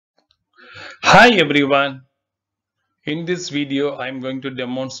Hi everyone. In this video I am going to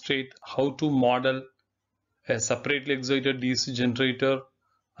demonstrate how to model a separately excited DC generator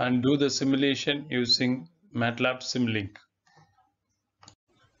and do the simulation using MATLAB Simulink.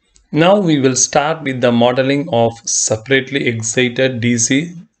 Now we will start with the modeling of separately excited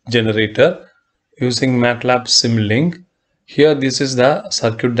DC generator using MATLAB Simulink. Here this is the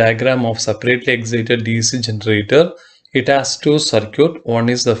circuit diagram of separately excited DC generator. It has two circuits. One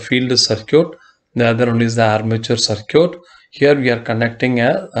is the field circuit, the other one is the armature circuit. Here we are connecting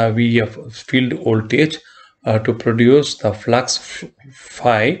a VF field voltage to produce the flux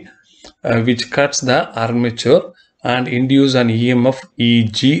phi which cuts the armature and induce an EMF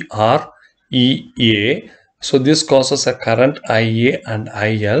EG or EA. So this causes a current IA and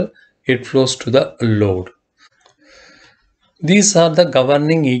IL. It flows to the load. These are the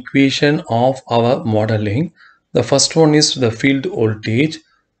governing equation of our modeling. The first one is the field voltage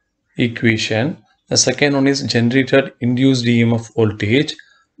equation. The second one is generated induced EMF voltage.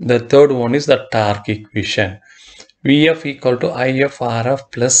 The third one is the torque equation. Vf equal to If Rf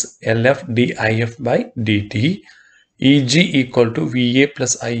plus Lf dIf by dt. Eg equal to Va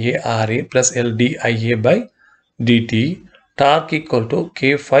plus Ia Ra plus Ld Ia by dt. Torque equal to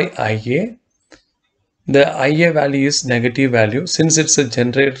K phi Ia. The Ia value is negative value. Since it's a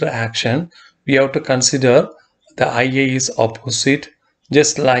generator action, we have to consider the Ia is opposite,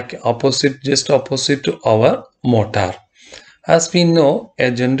 just opposite to our motor. As we know,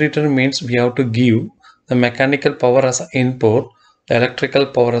 a generator means we have to give the mechanical power as input, the electrical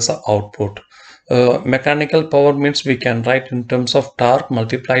power as output. Mechanical power means we can write in terms of torque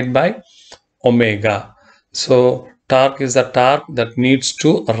multiplied by omega. So torque is the torque that needs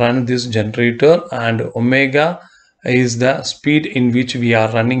to run this generator, and omega is the speed in which we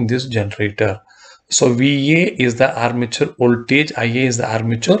are running this generator. So VA is the armature voltage, IA is the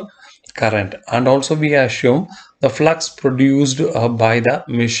armature current, and also we assume the flux produced by the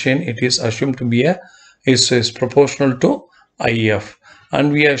machine, it is assumed to be is proportional to IF,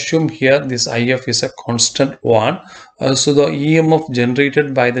 and we assume here this IF is a constant one. So the EMF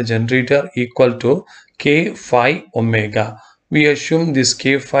generated by the generator equal to K phi omega. We assume this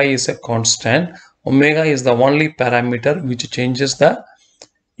K phi is a constant. Omega is the only parameter which changes the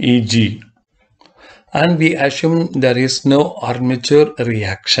EG, and we assume there is no armature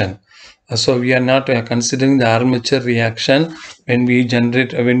reaction. So we are not considering the armature reaction when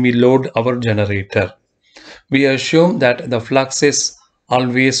we load our generator. We assume that the flux is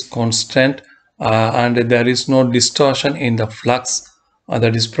always constant and there is no distortion in the flux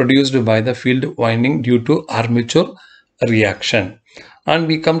that is produced by the field winding due to armature reaction. And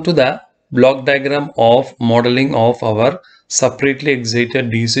we come to the block diagram of modeling of our separately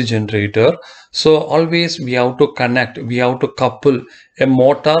excited DC generator. So always we have to couple a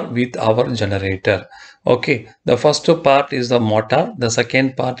motor with our generator. Okay, the first part is the motor, the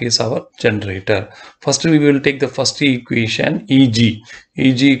second part is our generator. First we will take the first equation, EG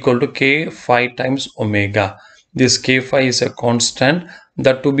equal to K phi times omega. This K phi is a constant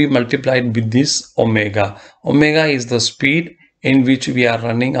that to be multiplied with this omega. Omega is the speed in which we are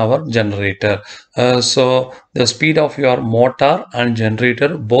running our generator. So the speed of your motor and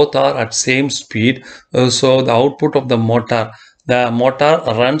generator both are at same speed. So the output of the motor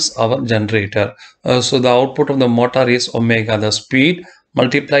runs our generator. So the output of the motor is omega, the speed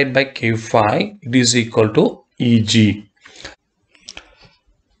multiplied by K phi, it is equal to EG.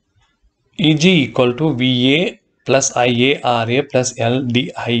 EG equal to VA plus IA RA plus L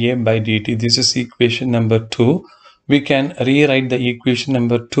dIA by dt. This is equation number 2. We can rewrite the equation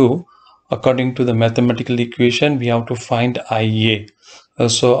number 2 according to the mathematical equation. We have to find IA.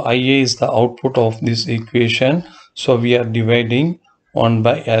 So IA is the output of this equation. So we are dividing 1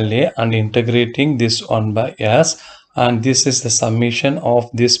 by LA and integrating this 1 by S, and this is the summation of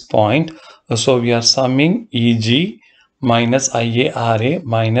this point. So we are summing EG minus IA RA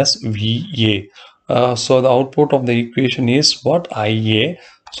minus VA. So the output of the equation is what? IA.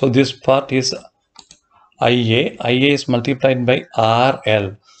 So this part is IA is multiplied by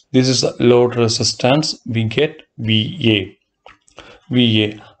RL. This is load resistance. We get VA,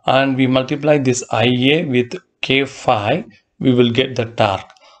 and we multiply this IA with K phi, we will get the torque.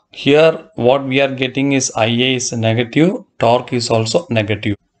 Here what we are getting is IA is negative, torque is also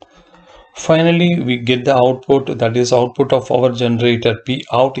negative. Finally we get the output, that is output of our generator, P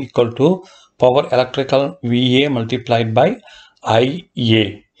out equal to power electrical VA multiplied by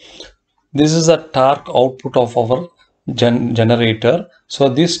IA. This is the torque output of our generator. So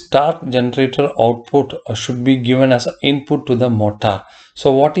this torque generator output should be given as an input to the motor.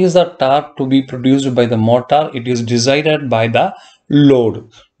 So what is the torque to be produced by the motor? It is decided by the load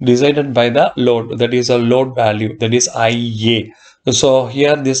decided by the load, that is a load value, that is IA. So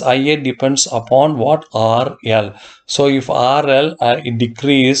here this IA depends upon what? RL. So if RL it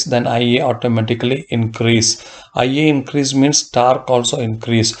decrease, then IA automatically increase. IA increase means torque also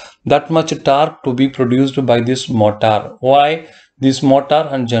increase. That much torque to be produced by this motor. Why? This motor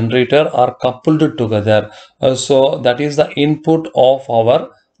and generator are coupled together. So that is the input of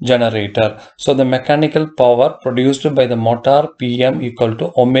our generator. So the mechanical power produced by the motor PM equal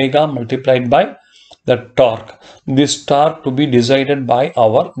to omega multiplied by the torque. This torque to be decided by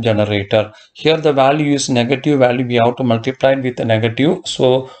our generator. Here the value is negative value. We have to multiply it with a negative.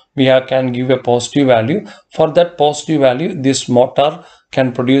 So we can give a positive value. For that positive value, this motor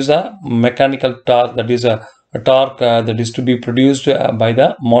can produce a mechanical torque, that is a torque that is to be produced by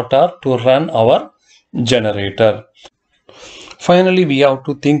the motor to run our generator. Finally, we have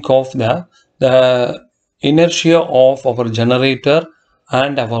to think of the inertia of our generator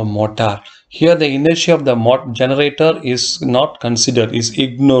and our motor. Here the inertia of the generator is not considered, is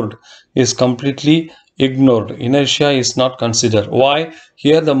ignored, is completely ignored. Inertia is not considered. Why?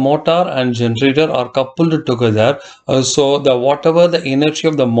 Here the motor and generator are coupled together. So the whatever the inertia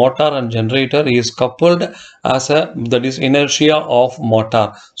of the motor and generator is coupled as a, that is inertia of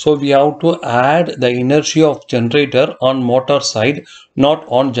motor. So we have to add the inertia of generator on motor side, not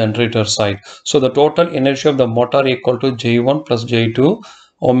on generator side. So the total inertia of the motor equal to J1 plus J2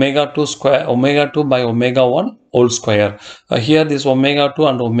 omega 2 square, omega 2 by omega 1 whole square. Here this omega 2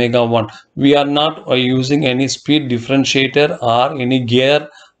 and omega 1, we are not using any speed differentiator or any gear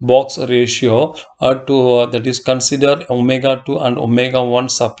box ratio to that is consider omega 2 and omega 1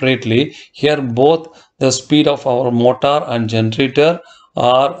 separately. Here both the speed of our motor and generator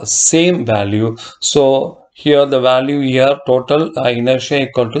are same value. So here the value here total inertia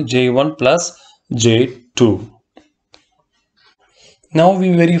equal to J1 plus J2. Now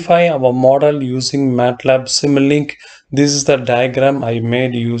we verify our model using MATLAB Simulink. This is the diagram I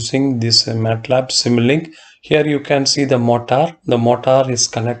made using this MATLAB Simulink. Here you can see the motor. The motor is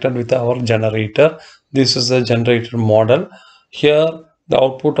connected with our generator. This is the generator model. Here the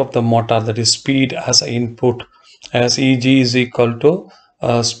output of the motor, that is speed as input, as Eg is equal to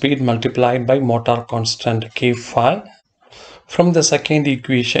speed multiplied by motor constant K phi. From the second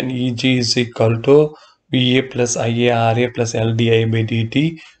equation, Eg is equal to Va plus Ia Ra plus Ldi by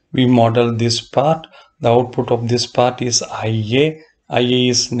dt. We model this part. The output of this part is Ia. Ia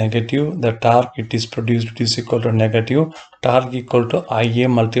is negative. The torque it is produced, it is equal to negative. Torque equal to Ia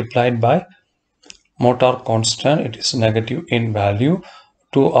multiplied by motor constant, it is negative in value.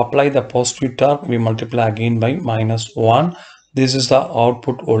 To apply the positive torque, we multiply again by -1. This is the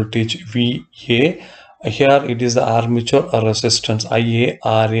output voltage VA. Here it is the armature resistance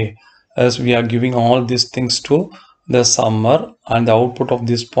IARA. As we are giving all these things to the summer, and the output of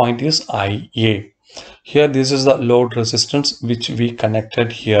this point is IA. Here this is the load resistance which we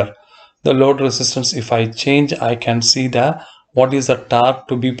connected here. The load resistance, if I change, I can see the what is the torque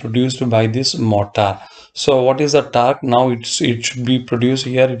to be produced by this motor. So what is the torque? Now it should be produced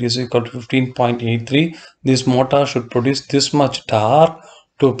here, it is equal to 15.83. This motor should produce this much torque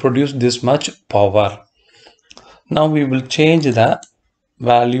to produce this much power. Now we will change the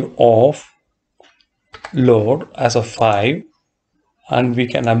value of load as a 5, and we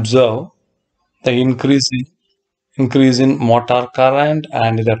can observe the increase in motor current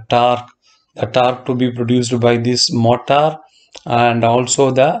and the torque to be produced by this motor, and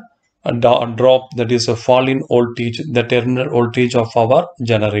also the drop, that is a fall in voltage, the terminal voltage of our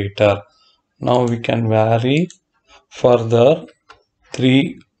generator. Now we can vary further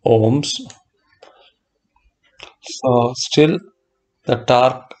 3 ohms. So still the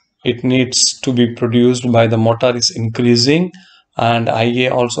torque it needs to be produced by the motor is increasing, and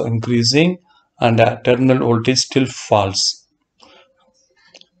Ia also increasing, and the terminal voltage still falls.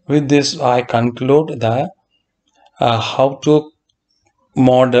 With this I conclude that how to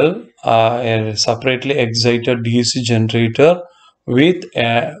model a separately excited DC generator with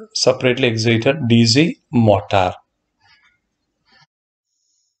a separately excited DC motor.